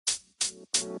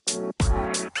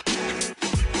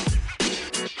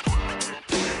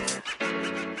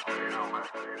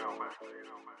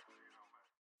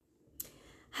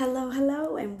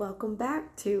Hello, and welcome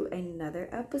back to another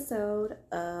episode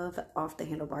of Off the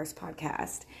Handlebars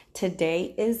podcast.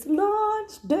 Today is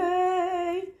launch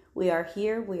day. We are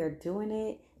here, we are doing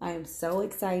it. I am so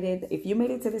excited. If you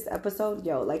made it to this episode,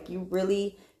 you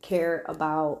really care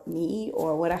about me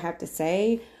or what I have to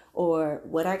say or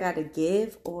what I got to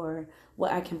give or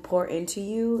what I can pour into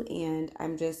you. And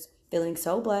I'm just feeling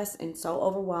so blessed and so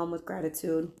overwhelmed with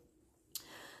gratitude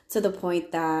to the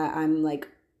point that I'm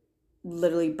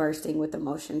literally bursting with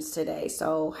emotions today.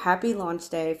 So happy launch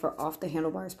day for Off the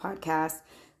Handlebars podcast.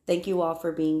 Thank you all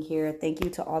for being here. Thank you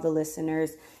to all the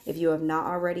listeners. If you have not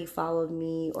already followed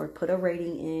me or put a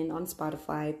rating in on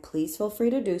Spotify, please feel free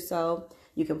to do so.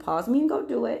 You can pause me and go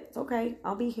do it. It's okay.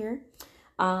 I'll be here.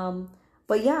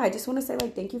 But yeah, I just want to say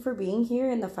thank you for being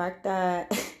here and the fact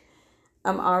that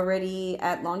I'm already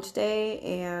at launch day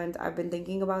and I've been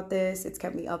thinking about this. It's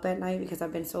kept me up at night because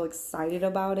I've been so excited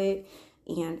about it.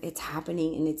 And it's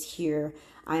happening and it's here.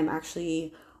 I'm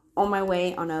actually on my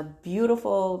way on a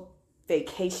beautiful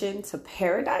vacation to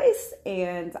paradise,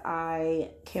 and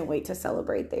I can't wait to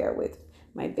celebrate there with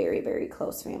my very, very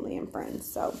close family and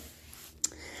friends. So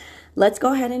let's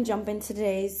go ahead and jump into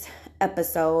today's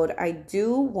episode. I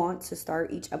do want to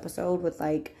start each episode with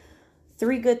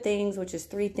three good things, which is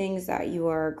three things that you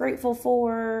are grateful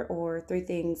for, or three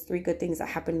good things that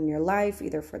happen in your life,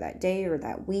 either for that day or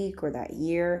that week or that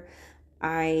year.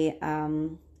 I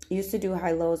used to do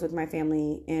high lows with my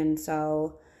family, and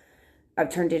so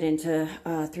I've turned it into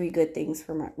three good things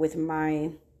with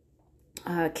my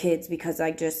kids, because I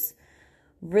just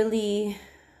really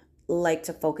like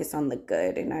to focus on the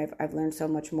good, and I've learned so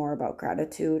much more about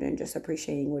gratitude and just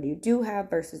appreciating what you do have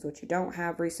versus what you don't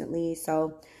have recently.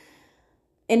 So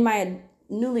in my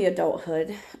newly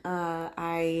adulthood,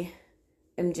 I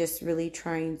am just really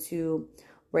trying to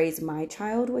raise my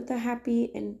child with a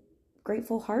happy and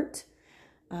grateful heart,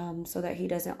 so that he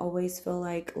doesn't always feel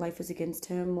like life is against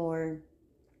him, or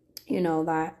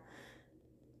that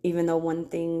even though one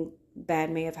thing bad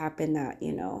may have happened, that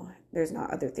there's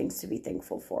not other things to be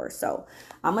thankful for. So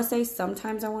I'm gonna say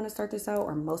sometimes I want to start this out,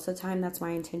 or most of the time that's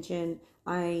my intention.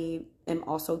 I am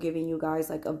also giving you guys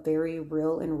a very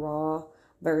real and raw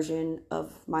version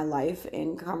of my life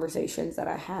and conversations that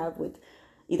I have with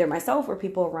either myself or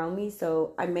people around me.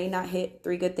 So I may not hit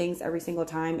three good things every single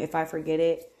time. If I forget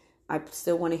it, I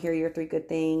still want to hear your three good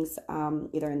things,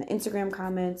 either in the Instagram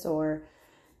comments or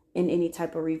in any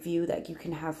type of review that you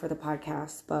can have for the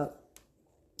podcast. But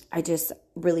I just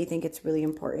really think it's really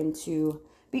important to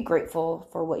be grateful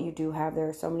for what you do have. There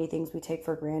are so many things we take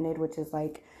for granted, which is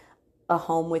a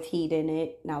home with heat in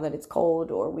it now that it's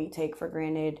cold, or we take for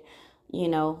granted,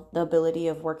 the ability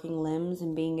of working limbs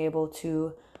and being able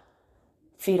to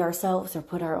feed ourselves or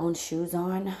put our own shoes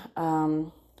on,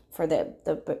 for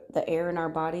the air in our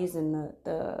bodies and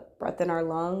the breath in our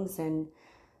lungs, and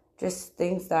just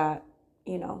things that,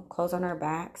 clothes on our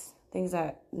backs, things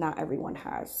that not everyone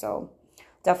has. So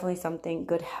definitely something.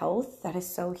 Good health, that is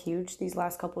so huge these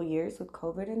last couple years with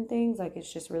COVID and things.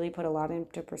 It's just really put a lot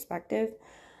into perspective.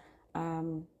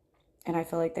 And I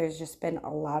feel like there's just been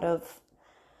a lot of,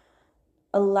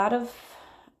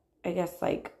 I guess,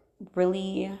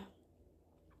 really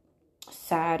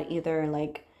sad, either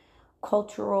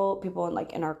cultural people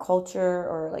in our culture,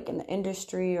 or in the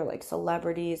industry, or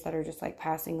celebrities that are just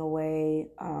passing away.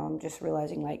 Just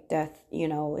realizing death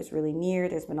is really near.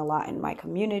 There's been a lot in my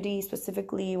community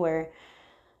specifically where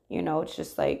it's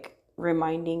just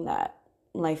reminding that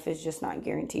life is just not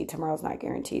guaranteed, tomorrow's not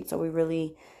guaranteed. So we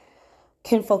really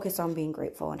can focus on being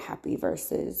grateful and happy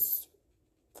versus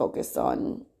focus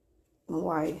on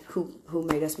who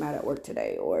made us mad at work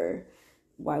today, or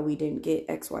why we didn't get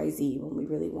XYZ when we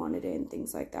really wanted it, and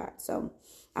things like that. So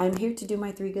I'm here to do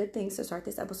my three good things to start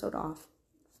this episode off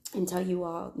and tell you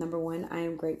all. Number one, I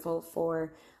am grateful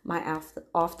for my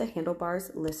off the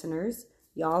handlebars listeners.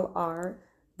 Y'all are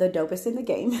the dopest in the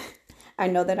game. I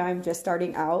know that I'm just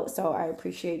starting out, so I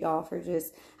appreciate y'all for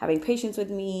just having patience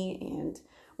with me and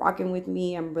rocking with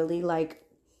me. I'm really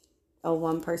a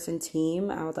one-person team.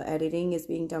 All the editing is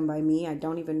being done by me. I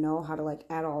don't even know how to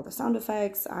add all the sound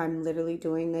effects. I'm literally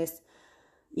doing this,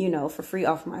 for free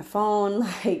off my phone.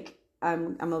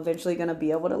 I'm eventually gonna be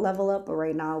able to level up, but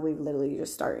right now we've literally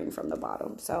just starting from the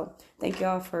bottom. So thank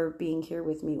y'all for being here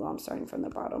with me while I'm starting from the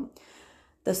bottom.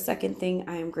 The second thing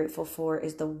I am grateful for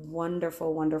is the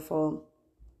wonderful, wonderful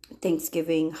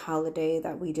Thanksgiving holiday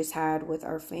that we just had with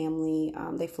our family.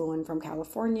 They flew in from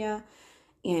California,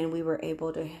 and we were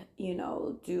able to,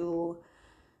 do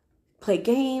play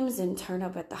games and turn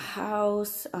up at the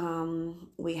house.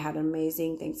 We had an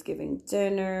amazing Thanksgiving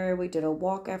dinner. We did a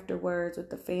walk afterwards with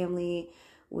the family.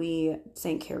 We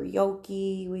sang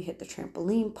karaoke. We hit the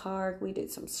trampoline park. We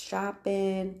did some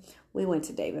shopping. We went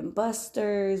to Dave and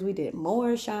Buster's. We did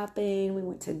more shopping. We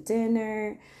went to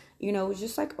dinner. You know, it was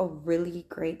just like a really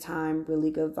great time, really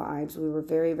good vibes. We were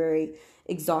very, very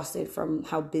exhausted from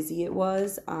how busy it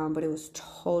was, but it was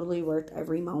totally worth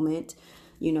every moment,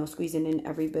 you know, squeezing in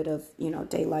every bit of, you know,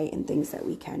 daylight and things that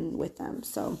we can with them.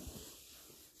 So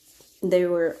they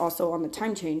were also on the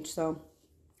time change, so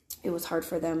it was hard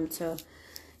for them to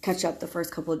catch up the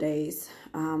first couple of days.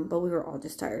 But we were all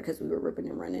just tired because we were ripping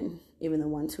and running, even the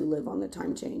ones who live on the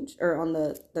time change or on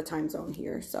the time zone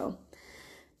here. So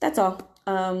that's all.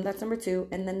 That's number 2.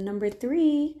 And then number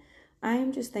 3, I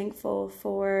am just thankful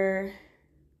for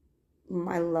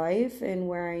my life and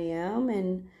where I am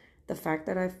and the fact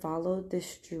that I followed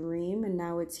this dream and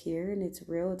now it's here and it's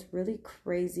real. It's really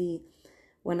crazy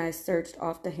when I searched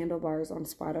Off the Handlebars on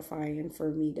Spotify and for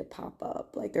me to pop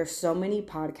up. Like, there's so many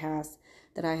podcasts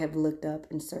that I have looked up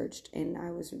and searched, and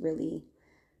I was really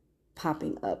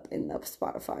popping up in the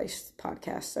Spotify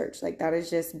podcast search. Like, that is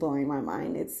just blowing my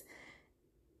mind. It's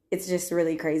just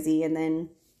really crazy. And then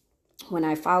when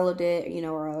I followed it, you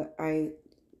know, or I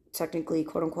technically,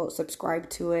 quote unquote,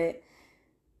 subscribed to it,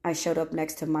 I showed up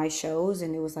next to my shows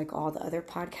and it was like all the other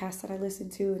podcasts that I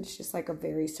listened to. It's just like a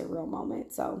very surreal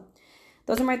moment. So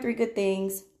those are my 3 good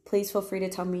things. Please feel free to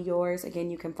tell me yours. Again,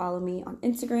 you can follow me on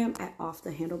Instagram at Off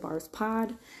the Handlebars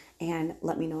Pod and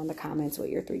let me know in the comments what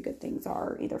your 3 good things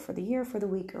are, either for the year, for the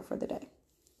week, or for the day.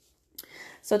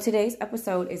 So today's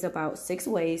episode is about 6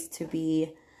 ways to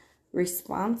be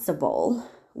responsible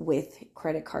with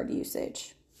credit card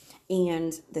usage.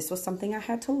 And this was something I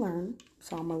had to learn.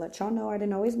 So I'm going to let y'all know I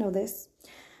didn't always know this.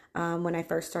 When I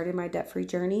first started my debt-free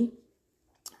journey,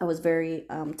 I was very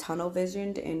tunnel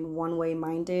visioned and one-way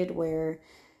minded, where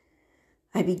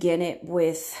I began it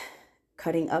with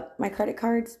cutting up my credit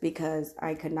cards because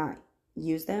I could not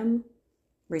use them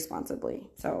responsibly.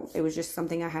 So it was just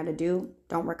something I had to do.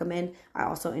 Don't recommend. I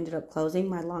also ended up closing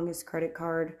my longest credit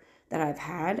card that I've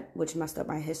had, which messed up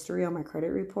my history on my credit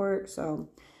report. So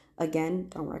again,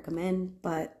 don't recommend.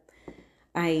 But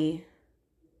I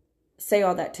say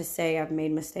all that to say I've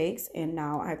made mistakes, and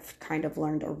now I've kind of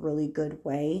learned a really good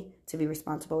way to be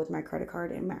responsible with my credit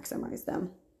card and maximize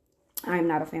them. I'm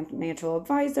not a financial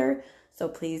advisor, so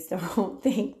please don't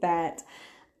think that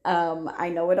I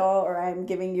know it all or I'm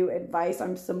giving you advice.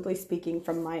 I'm simply speaking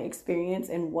from my experience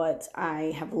and what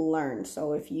I have learned.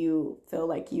 So if you feel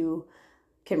like you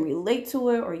can relate to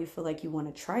it, or you feel like you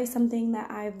want to try something that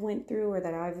I've went through or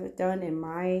that I've done in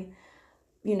my,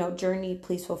 you know, journey,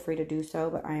 please feel free to do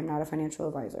so. But I am not a financial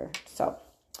advisor. So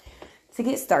to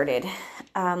get started,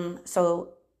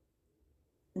 so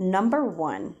number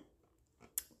 1,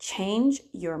 change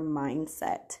your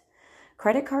mindset.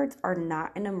 Credit cards are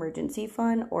not an emergency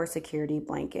fund or security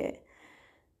blanket.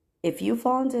 If you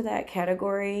fall into that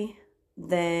category,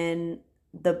 then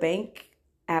the bank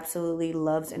absolutely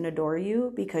loves and adore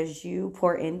you because you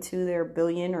pour into their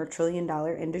billion or $1 trillion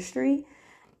industry,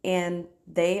 and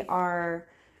they are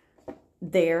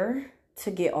there to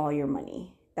get all your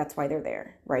money. That's why they're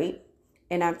there, right?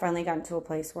 And I've finally gotten to a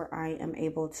place where I am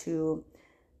able to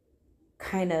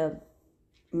kind of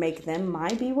make them my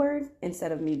B word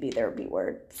instead of me be their B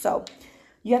word. So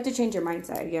you have to change your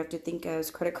mindset. You have to think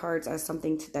as credit cards as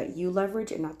something that you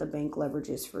leverage and not the bank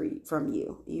leverages from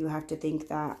you. You have to think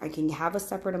that I can have a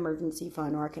separate emergency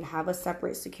fund, or I can have a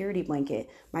separate security blanket.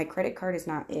 My credit card is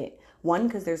not it. 1,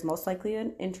 because there's most likely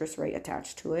an interest rate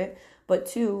attached to it. But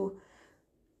 2,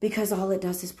 because all it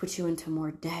does is put you into more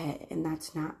debt. And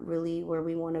that's not really where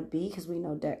we want to be, because we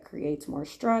know debt creates more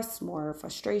stress, more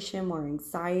frustration, more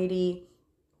anxiety,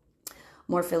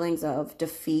 more feelings of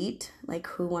defeat. Like,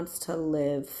 who wants to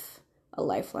live a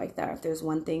life like that? If there's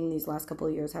one thing these last couple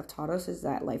of years have taught us, is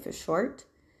that life is short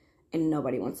and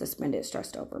nobody wants to spend it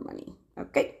stressed over money.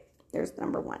 Okay, there's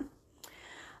number 1.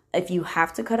 If you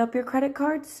have to cut up your credit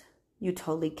cards, you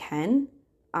totally can,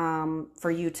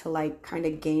 for you to like kind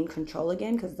of gain control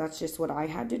again, because that's just what I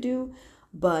had to do.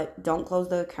 But don't close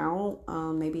the account.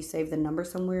 Maybe save the number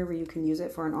somewhere where you can use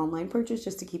it for an online purchase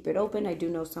just to keep it open. I do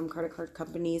know some credit card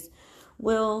companies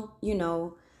will, you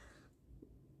know,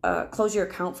 close your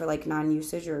account for like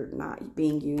non-usage or not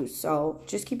being used. So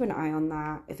just keep an eye on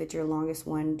that. If it's your longest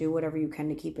one, do whatever you can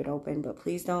to keep it open. But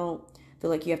please don't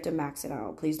feel like you have to max it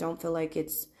out. Please don't feel like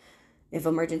if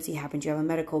emergency happens, you have a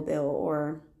medical bill,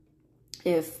 or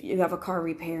if you have a car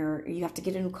repair, you have to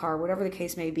get a new car, whatever the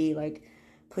case may be. Like,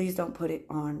 please don't put it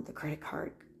on the credit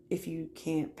card if you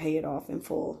can't pay it off in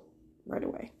full right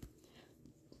away.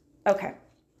 Okay.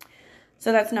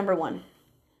 So that's number one.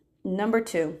 Number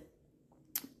two,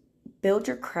 build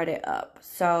your credit up.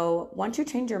 So once you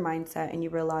change your mindset and you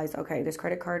realize, okay, this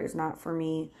credit card is not for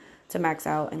me to max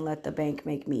out and let the bank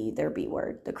make me their B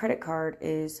word. The credit card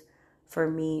is for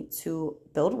me to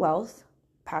build wealth,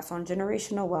 pass on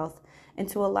generational wealth, and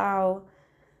to allow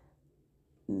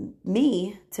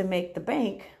me to make the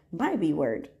bank my B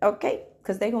word. Okay?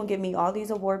 Because they're going to give me all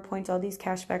these award points, all these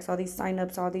cashbacks, all these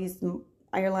signups, all these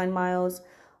airline miles,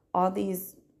 all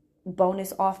these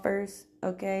bonus offers,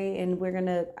 okay? And we're going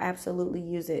to absolutely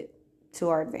use it to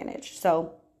our advantage.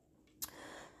 So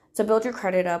to build your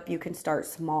credit up, you can start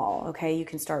small, okay? You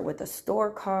can start with a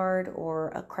store card or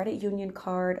a credit union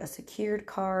card, a secured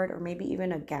card, or maybe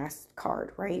even a gas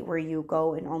card, right? Where you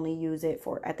go and only use it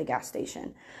for at the gas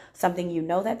station. Something you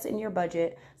know that's in your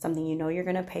budget, something you know you're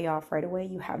going to pay off right away,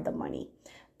 you have the money.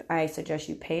 I suggest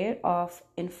you pay it off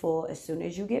in full as soon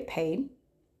as you get paid.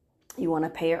 You want to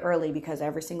pay it early because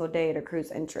every single day it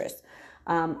accrues interest.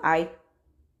 I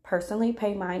personally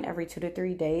pay mine every 2 to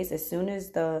 3 days. As soon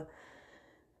as the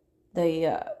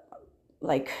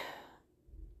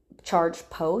charge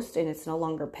post and it's no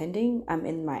longer pending, I'm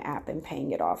in my app and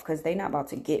paying it off because they're not about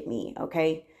to get me,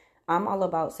 okay? I'm all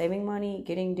about saving money,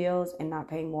 getting deals, and not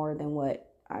paying more than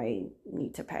what I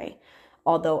need to pay.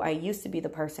 Although I used to be the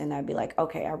person that'd be like,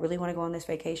 okay, I really want to go on this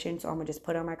vacation, so I'm going to just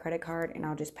put it on my credit card and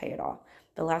I'll just pay it off.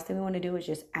 The last thing we want to do is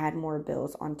just add more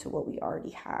bills onto what we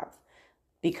already have,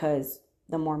 because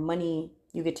the more money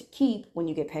you get to keep when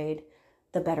you get paid,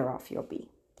 the better off you'll be.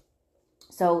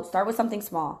 So start with something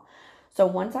small. So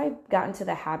once I got into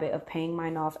the habit of paying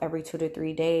mine off every 2 to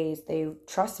 3 days, they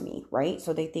trust me, right?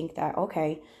 So they think that,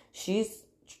 okay, she's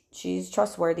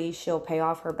trustworthy. She'll pay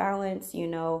off her balance,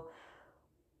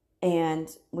 and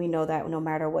we know that no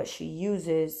matter what she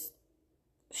uses,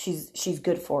 she's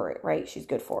good for it, right? She's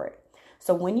good for it.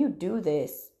 So when you do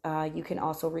this, you can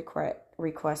also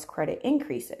request credit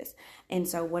increases. And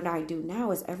so what I do now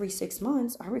is every 6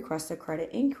 months, I request a credit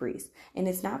increase. And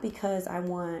it's not because I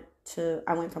went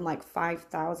from like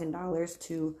 $5,000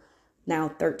 to now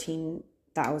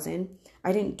 $13,000.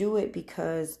 I didn't do it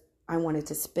because I wanted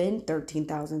to spend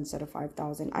 $13,000 instead of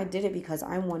 $5,000. I did it because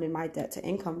I wanted my debt to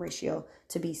income ratio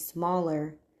to be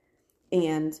smaller,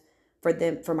 and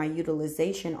for my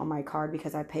utilization on my card,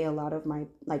 because I pay a lot of my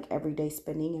like everyday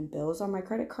spending and bills on my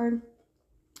credit card,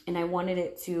 and I wanted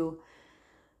it to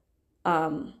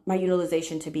my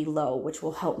utilization to be low, which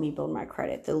will help me build my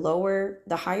credit.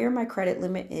 The higher my credit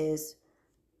limit is,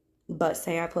 but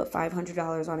say I put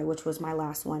 $500 on it, which was my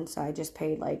last one, so I just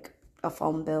paid like a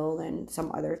phone bill and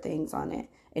some other things on it,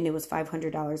 and it was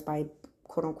 $500 by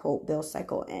quote unquote bill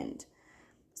cycle end.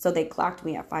 So they clocked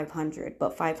me at 500,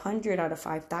 but 500 out of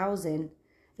 5,000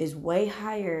 is way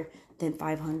higher than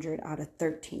 500 out of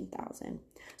 13,000.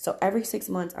 So every 6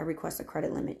 months, I request a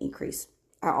credit limit increase.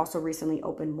 I also recently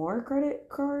opened more credit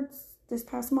cards this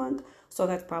past month, so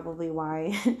that's probably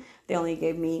why they only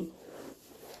gave me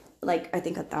like, I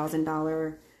think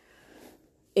 $1,000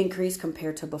 increase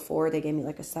compared to before. They gave me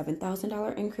like a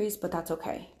 $7,000 increase, but that's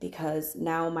okay because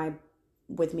now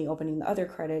with me opening the other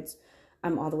credits,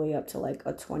 I'm all the way up to like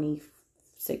a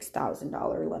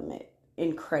 $26,000 limit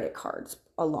in credit cards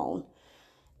alone.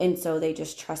 And so they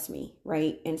just trust me,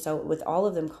 right? And so with all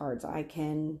of them cards, or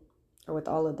with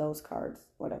all of those cards,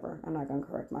 whatever, I'm not going to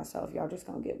correct myself. Y'all just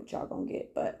going to get what y'all going to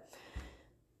get. But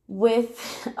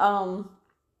with all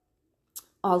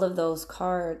of those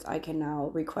cards, I can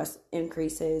now request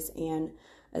increases, and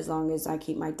as long as I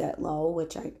keep my debt low,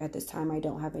 which at this time I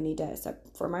don't have any debt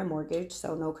except for my mortgage,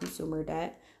 so no consumer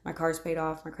debt. My car's paid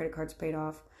off, my credit card's paid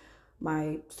off,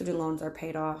 my student loans are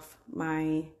paid off,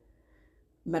 my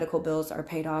medical bills are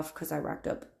paid off because I racked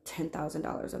up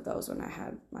 $10,000 of those when I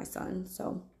had my son.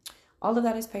 So all of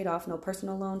that is paid off, no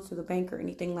personal loans to the bank or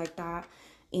anything like that.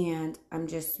 And I'm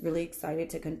just really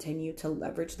excited to continue to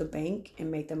leverage the bank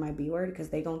and make them my B word, because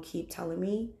they're going to keep telling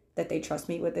me that they trust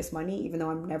me with this money, even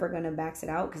though I'm never going to max it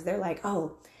out, because they're like,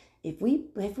 oh, if we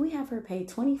have her pay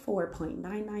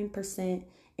 24.99%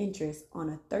 interest on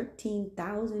a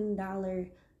 $13,000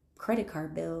 credit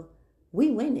card bill,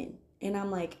 we winning. And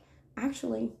I'm like,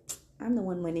 actually, I'm the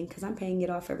one winning because I'm paying it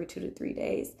off every 2 to 3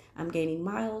 days. I'm gaining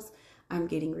miles, I'm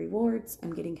getting rewards,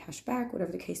 I'm getting cash back,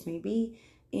 whatever the case may be.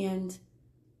 And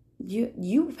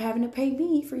you having to pay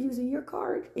me for using your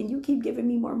card, and you keep giving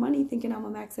me more money thinking I'm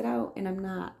gonna max it out, and I'm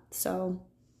not. So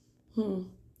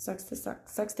sucks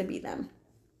to be them.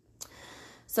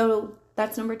 So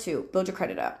that's number 2, build your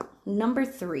credit up. Number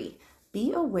 3,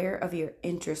 be aware of your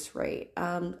interest rate.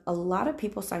 A lot of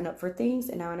people sign up for things,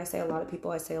 and now when I say a lot of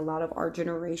people, I say a lot of our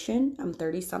generation. I'm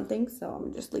 30 something, so I'm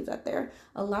gonna just leave that there.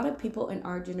 A lot of people in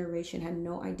our generation had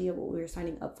no idea what we were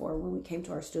signing up for when we came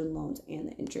to our student loans and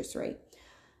the interest rate.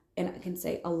 And I can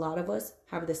say a lot of us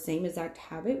have the same exact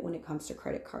habit when it comes to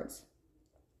credit cards.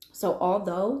 So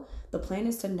although the plan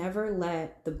is to never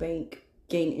let the bank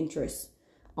gain interest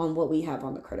on what we have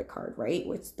on the credit card, right?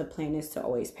 Which the plan is to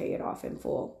always pay it off in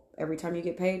full. Every time you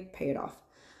get paid, pay it off.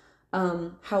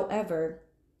 However,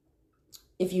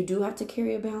 if you do have to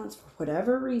carry a balance for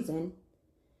whatever reason,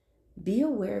 be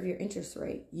aware of your interest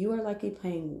rate. You are likely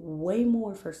paying way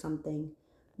more for something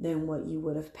than what you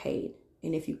would have paid.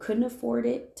 And if you couldn't afford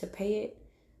it to pay it,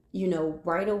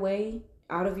 right away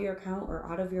out of your account or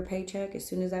out of your paycheck as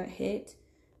soon as that hit,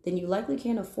 then you likely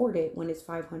can't afford it when it's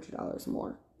 $500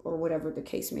 more or whatever the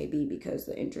case may be, because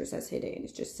the interest has hit it and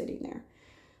it's just sitting there.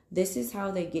 This is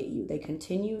how they get you. They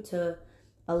continue to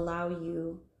allow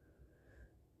you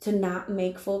to not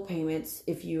make full payments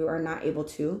if you are not able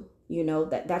to.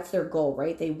 That's their goal,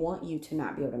 right? They want you to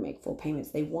not be able to make full payments.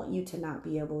 They want you to not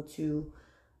be able to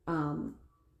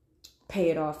pay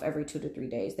it off every 2 to 3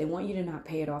 days. They want you to not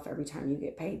pay it off every time you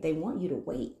get paid. They want you to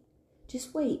wait.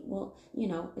 Just wait. Well,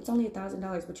 it's only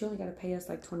 $1,000, but you only got to pay us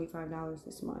like $25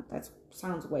 this month. That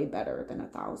sounds way better than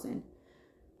 $1,000.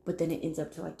 But then it ends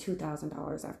up to like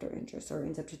 $2,000 after interest, or it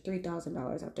ends up to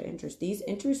 $3,000 after interest. These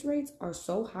interest rates are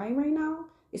so high right now,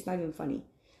 it's not even funny.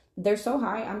 They're so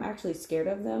high, I'm actually scared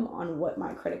of them on what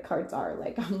my credit cards are.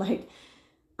 I'm like,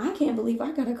 I can't believe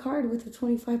I got a card with a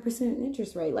 25%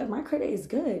 interest rate. Like, my credit is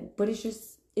good, but it's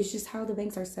just how the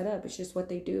banks are set up. It's just what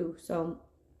they do. So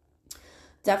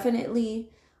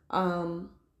definitely don't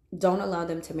allow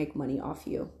them to make money off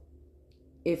you.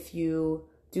 If you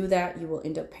do that, you will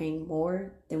end up paying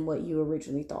more than what you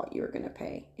originally thought you were going to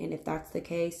pay. And if that's the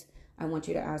case, I want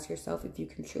you to ask yourself if you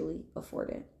can truly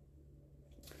afford it.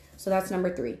 So that's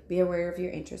number 3. Be aware of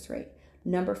your interest rate.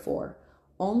 Number 4,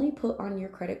 only put on your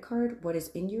credit card what is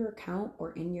in your account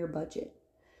or in your budget.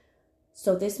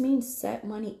 So this means set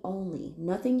money only.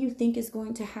 Nothing you think is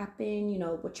going to happen,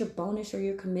 what your bonus or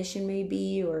your commission may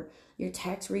be, or your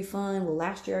tax refund. Well,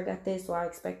 last year I got this, so I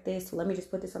expect this. So let me just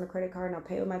put this on a credit card and I'll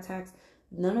pay with my tax.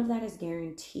 None of that is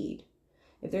guaranteed.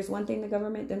 If there's one thing the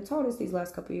government done told us these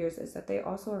last couple of years, is that they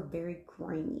also are very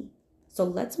grimy. So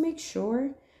let's make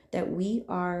sure that we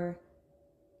are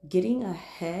getting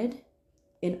ahead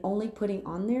and only putting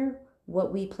on there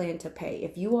what we plan to pay.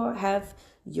 If you all have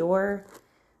your,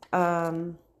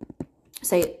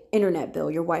 say, internet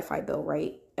bill, your Wi-Fi bill,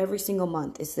 right? Every single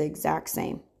month is the exact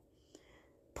same.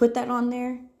 Put that on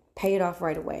there, pay it off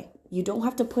right away. You don't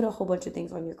have to put a whole bunch of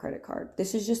things on your credit card.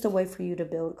 This is just a way for you to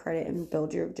build credit and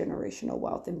build your generational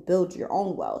wealth and build your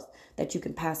own wealth that you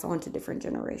can pass on to different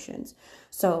generations.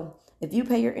 So if you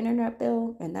pay your internet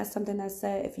bill and that's something that's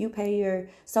set, if you pay your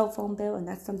cell phone bill and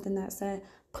that's something that's set,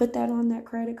 put that on that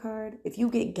credit card. If you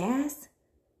get gas,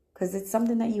 because it's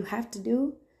something that you have to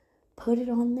do, put it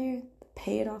on there,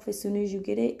 pay it off as soon as you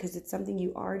get it, because it's something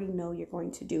you already know you're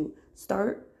going to do.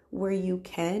 Start where you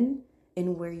can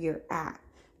and where you're at.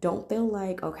 Don't feel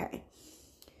like, okay,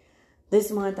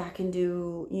 this month I can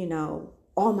do,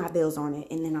 all my bills on it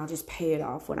and then I'll just pay it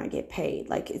off when I get paid.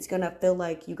 Like, it's going to feel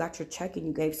like you got your check and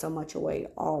you gave so much away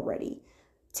already.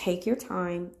 Take your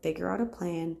time, figure out a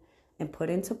plan, and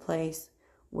put into place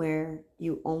where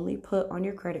you only put on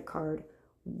your credit card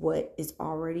what is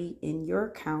already in your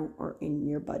account or in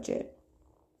your budget.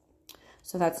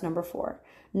 So that's number 4.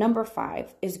 Number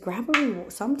 5 is grab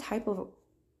some type of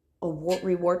a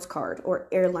rewards card or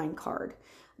airline card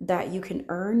that you can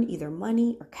earn either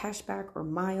money or cash back or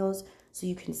miles so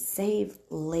you can save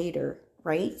later,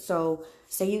 right? So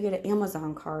say you get an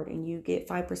Amazon card and you get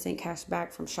 5% cash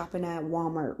back from shopping at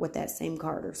Walmart with that same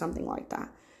card or something like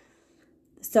that.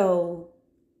 So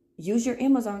use your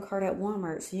Amazon card at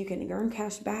Walmart so you can earn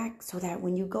cash back, so that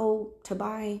when you go to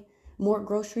buy more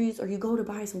groceries or you go to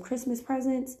buy some Christmas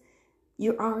presents,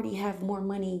 you already have more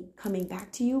money coming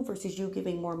back to you versus you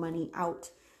giving more money out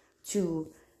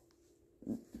to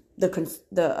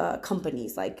the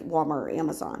companies like Walmart or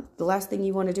Amazon. The last thing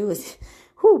you want to do is,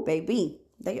 baby,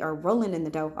 they are rolling in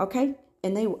the dough, okay?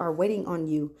 And they are waiting on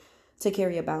you to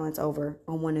carry a balance over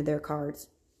on one of their cards.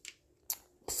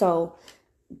 So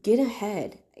get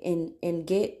ahead and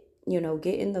get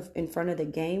in front of the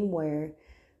game, where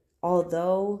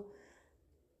although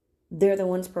they're the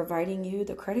ones providing you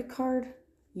the credit card,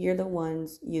 you're the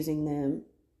ones using them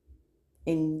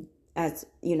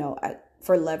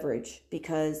for leverage,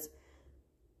 because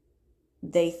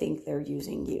they think they're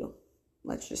using you.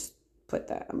 Let's just put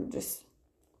that. I'm just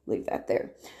leave that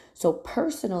there. So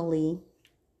personally,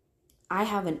 I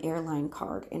have an airline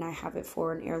card, and I have it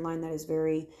for an airline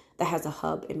that has a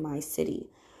hub in my city.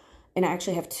 And I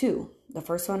actually have two. The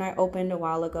first one I opened a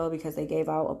while ago because they gave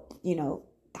out,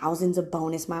 thousands of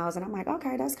bonus miles. And I'm like,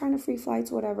 okay, that's kind of free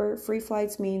flights, whatever. Free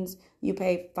flights means you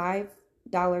pay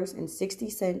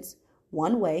 $5.60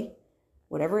 one way,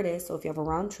 whatever it is. So if you have a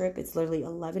round trip, it's literally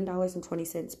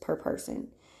 $11.20 per person.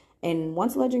 And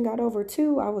once Legend got over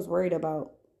 2, I was worried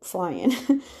about flying,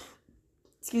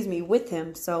 with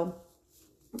him. So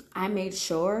I made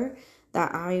sure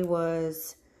that I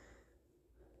was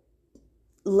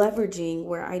leveraging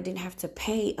where I didn't have to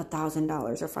pay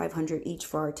 $1,000 or $500 each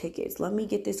for our tickets. Let me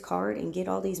get this card and get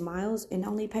all these miles and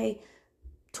only pay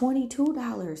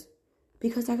 $22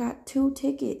 because I got 2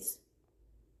 tickets.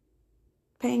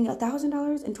 Paying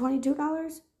 $1,000 and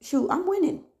 $22? Shoot, I'm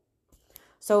winning.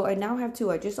 So I now have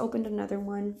 2. I just opened another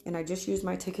one and I just used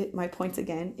my points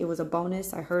again. It was a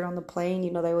bonus. I heard on the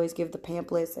plane, they always give the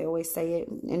pamphlets. They always say it,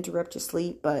 interrupt your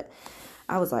sleep. But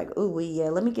I was like, ooh, yeah,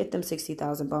 let me get them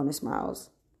 60,000 bonus miles.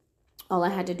 All I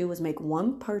had to do was make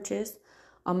one purchase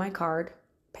on my card,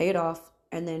 pay it off,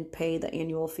 and then pay the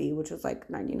annual fee, which was like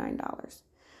 $99.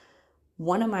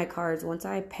 One of my cards, once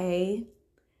I pay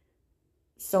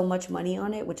so much money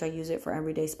on it, which I use it for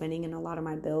everyday spending and a lot of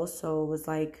my bills, so it was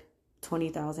like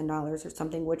 $20,000 or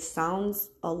something, which sounds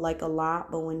like a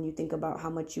lot, but when you think about how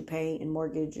much you pay in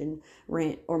mortgage and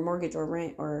rent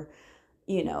or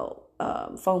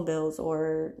phone bills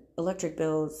or electric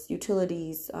bills,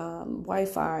 utilities,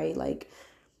 Wi-Fi, like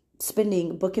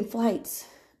spending, booking flights,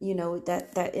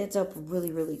 that adds up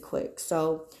really, really quick.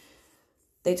 So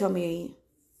they told me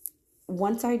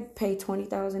once I pay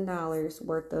 $20,000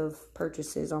 worth of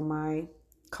purchases on my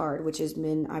card, which has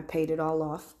been, I paid it all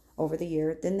off over the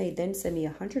year, then they send me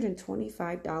a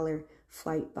 $125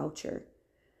 flight voucher.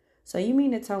 So you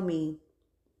mean to tell me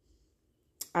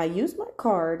I use my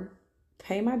card,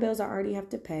 pay my bills I already have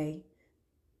to pay,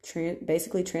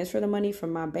 basically transfer the money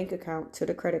from my bank account to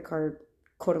the credit card,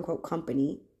 quote unquote,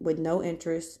 company with no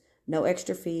interest, no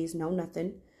extra fees, no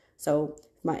nothing. So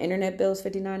if my internet bill is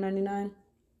 $59.99,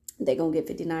 they're going to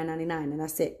get $59.99 and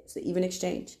that's it. It's an even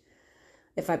exchange.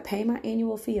 If I pay my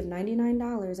annual fee of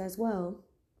 $99 as well,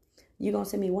 you're going to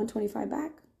send me $125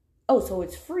 back? Oh, so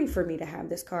it's free for me to have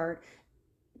this card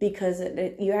because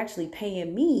you're actually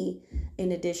paying me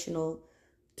an additional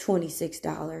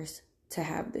 $26 to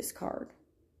have this card.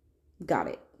 Got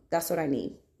it. That's what I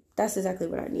need. That's exactly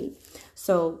what I need.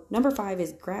 So number 5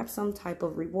 is grab some type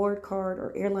of reward card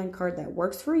or airline card that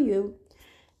works for you.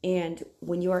 And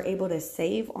when you are able to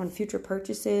save on future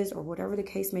purchases or whatever the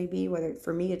case may be, whether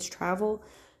for me it's travel.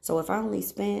 So if I only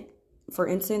spent, for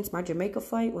instance, my Jamaica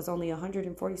flight was only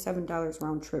 $147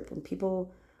 round trip. And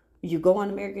you go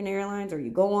on American Airlines or you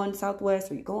go on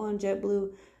Southwest or you go on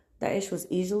JetBlue, that ish was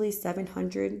easily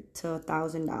 $700 to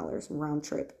 $1,000 round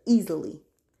trip. Easily.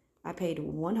 I paid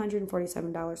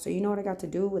 $147. So you know what I got to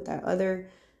do with that other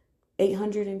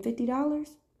 $850?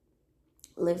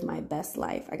 Live my best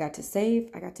life. I got to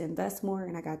save, I got to invest more,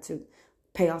 and I got to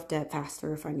pay off debt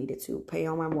faster if I needed to, pay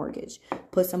on my mortgage,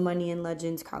 put some money in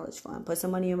Legends College Fund, put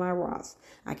some money in my Roth.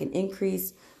 I can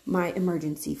increase my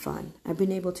emergency fund. I've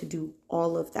been able to do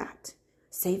all of that.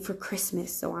 Save for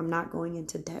Christmas so I'm not going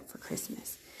into debt for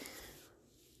Christmas.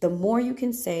 The more you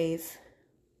can save,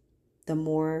 the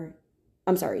more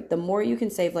you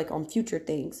can save like on future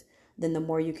things, then the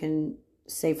more you can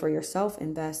save for yourself,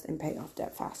 invest, and pay off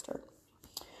debt faster.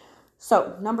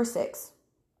 So number 6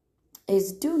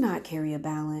 is do not carry a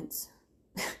balance.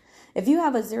 If you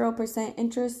have a 0%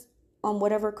 interest on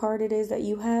whatever card it is that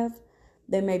you have,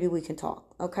 then maybe we can talk,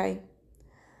 okay?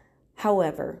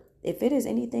 However, if it is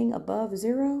anything above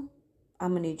 0,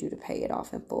 I'm going to need you to pay it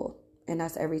off in full. And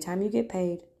that's every time you get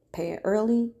paid, pay it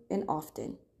early and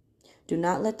often. Do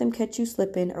not let them catch you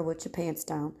slipping or with your pants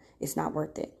down. It's not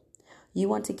worth it. You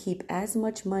want to keep as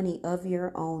much money of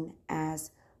your own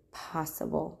as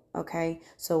possible, okay?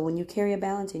 So when you carry a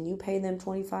balance and you pay them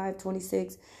 25,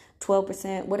 26,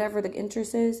 12%, whatever the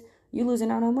interest is, you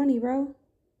losing out on money, bro.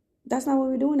 That's not what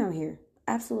we're doing out here.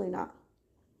 Absolutely not.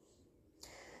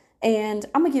 And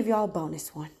I'm going to give y'all a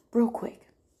bonus one real quick.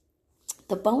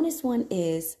 The bonus one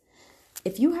is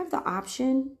if you have the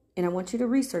option, and I want you to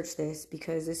research this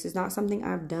because this is not something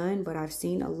I've done, but I've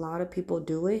seen a lot of people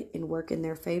do it and work in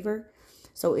their favor.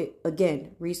 So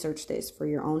again, research this for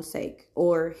your own sake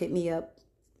or hit me up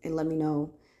and let me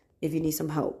know if you need some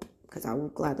help because I will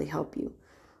gladly help you.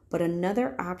 But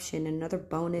another option, another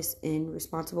bonus in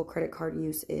responsible credit card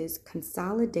use is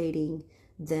consolidating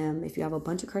them. If you have a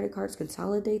bunch of credit cards,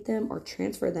 consolidate them or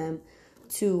transfer them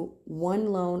to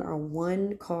one loan or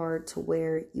one card to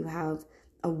where you have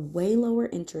a way lower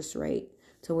interest rate,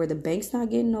 to where the bank's not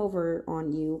getting over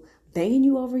on you, banging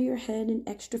you over your head and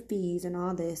extra fees and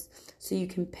all this, so you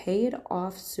can pay it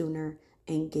off sooner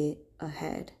and get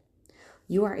ahead.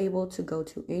 You are able to go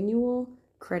to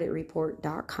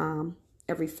annualcreditreport.com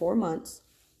every 4 months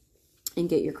and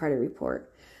get your credit report.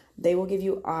 They will give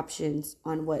you options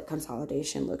on what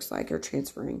consolidation looks like or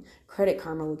transferring. Credit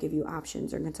Karma will give you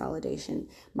options or consolidation.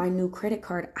 My new credit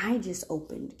card I just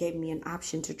opened gave me an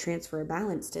option to transfer a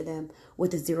balance to them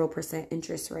with a 0%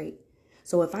 interest rate.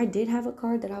 So if I did have a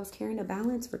card that I was carrying a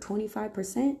balance for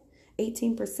 25%,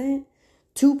 18%,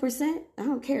 2%, I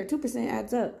don't care, 2%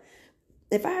 adds up.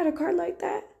 If I had a card like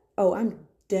that, I'm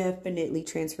definitely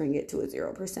transferring it to a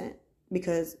 0%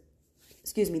 because,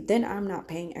 then I'm not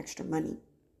paying extra money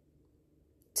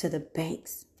to the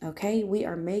banks. Okay, we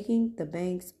are making the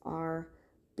banks our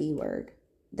B word.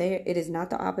 It is not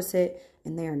the opposite,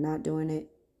 and they are not doing it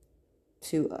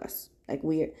to us. Like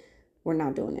we're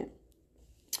not doing it.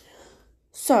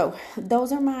 So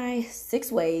those are my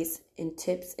 6 ways and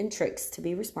tips and tricks to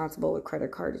be responsible with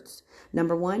credit cards.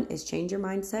 Number 1 is change your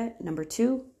mindset. Number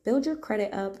 2, build your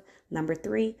credit up. Number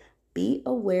 3, be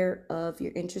aware of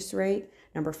your interest rate.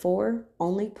 Number 4,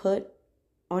 only put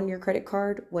on your credit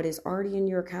card what is already in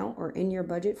your account or in your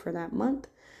budget for that month.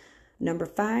 Number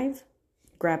 5,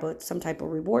 grab some type of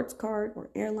rewards card or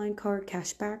airline card,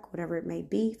 cash back, whatever it may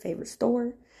be, favorite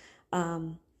store.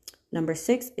 Number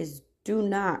 6 is do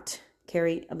not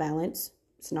carry a balance.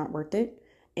 It's not worth it.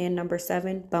 And number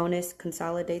 7, bonus,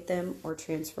 consolidate them or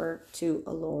transfer to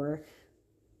a lower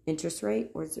interest rate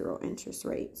or 0 interest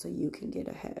rate so you can get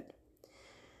ahead.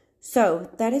 So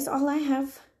that is all I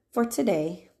have for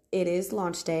today. It is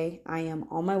launch day. I am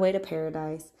on my way to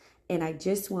paradise, and I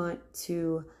just want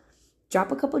to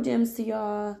drop a couple gems to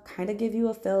y'all, kind of give you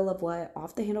a feel of what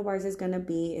Off the Handlebars is going to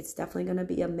be. It's definitely going to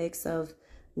be a mix of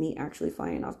me actually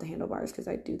flying off the handlebars because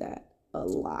I do that a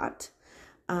lot.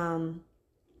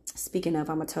 Speaking of,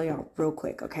 I'm going to tell y'all real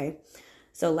quick, okay?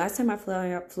 So last time I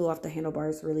flew off the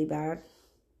handlebars really bad,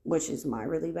 which is my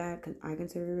really bad, because I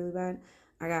consider it really bad.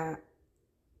 I got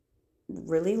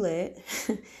really lit.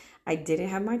 I didn't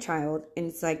have my child, and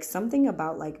it's like something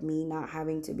about like me not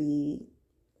having to be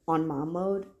on mom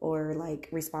mode or like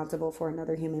responsible for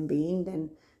another human being, then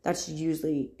that's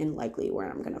usually unlikely where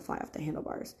I'm going to fly off the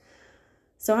handlebars.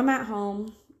 So I'm at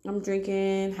home, I'm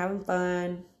drinking, having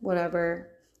fun, whatever.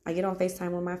 I get on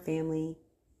FaceTime with my family,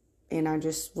 and I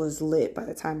just was lit by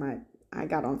the time I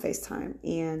got on FaceTime,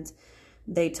 and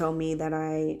they told me that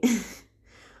I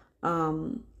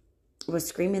was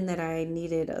screaming that I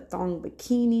needed a thong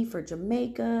bikini for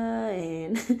Jamaica,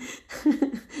 and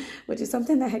which is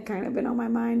something that had kind of been on my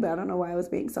mind, but I don't know why I was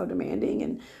being so demanding.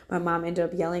 And my mom ended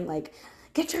up yelling like,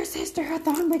 "Get your sister a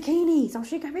thong bikini so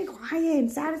she can be quiet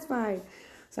and satisfied."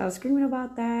 So I was screaming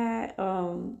about that.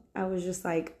 I was just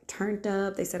like turned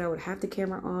up. They said I would have the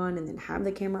camera on and then have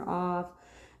the camera off.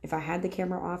 If I had the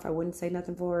camera off, I wouldn't say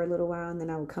nothing for a little while, and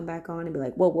then I would come back on and be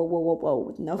like, whoa, whoa, whoa, whoa, whoa,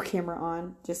 with no camera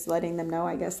on, just letting them know,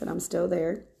 I guess, that I'm still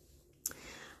there.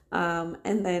 And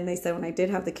then they said when I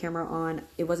did have the camera on,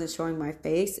 it wasn't showing my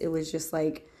face. It was just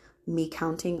like me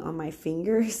counting on my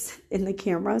fingers in the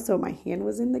camera. So my hand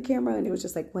was in the camera, and it was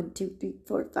just like 1, 2, 3,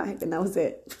 4, 5, and that was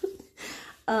it.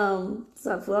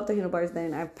 So I flew up the handlebars.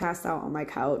 Then I passed out on my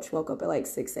couch, woke up at like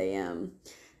 6 a.m.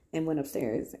 and went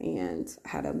upstairs and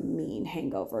had a mean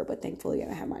hangover, but thankfully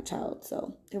I had my child,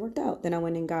 so it worked out. Then I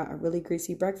went and got a really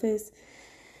greasy breakfast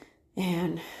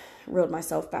and reeled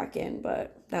myself back in,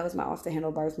 but that was my off the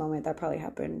handlebars moment. That probably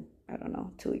happened, I don't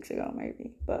know, 2 weeks ago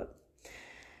maybe, but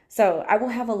so I will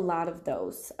have a lot of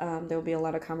those. There will be a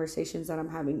lot of conversations that I'm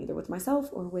having either with myself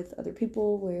or with other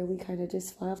people where we kind of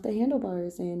just fly off the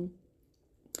handlebars, and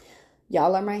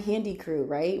y'all are my handy crew,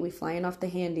 right? We flying off the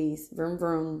handies, vroom,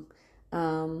 vroom.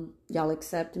 Y'all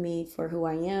accept me for who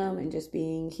I am and just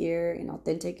being here and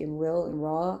authentic and real and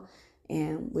raw,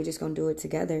 and we're just gonna do it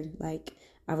together. Like,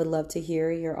 I would love to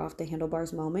hear your off the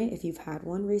handlebars moment if you've had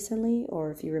one recently, or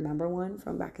if you remember one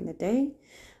from back in the day,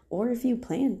 or if you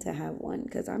plan to have one,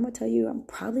 because I'm gonna tell you I'm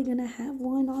probably gonna have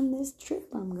one on this trip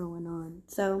I'm going on.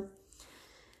 So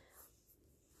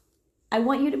I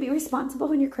want you to be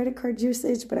responsible in your credit card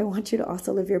usage, but I want you to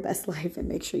also live your best life and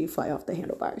make sure you fly off the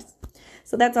handlebars.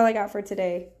 So that's all I got for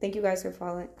today. Thank you guys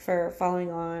for following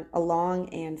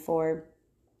along and for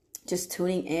just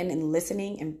tuning in and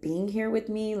listening and being here with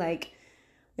me. Like,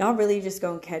 y'all really just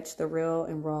gonna catch the real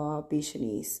and raw B.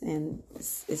 Shanice, and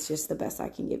it's just the best I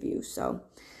can give you. So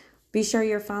Be sure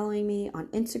you're following me on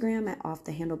Instagram at Off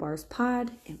the Handlebars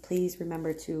Pod. And please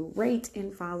remember to rate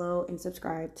and follow and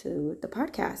subscribe to the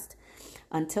podcast.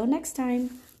 Until next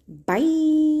time,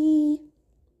 bye.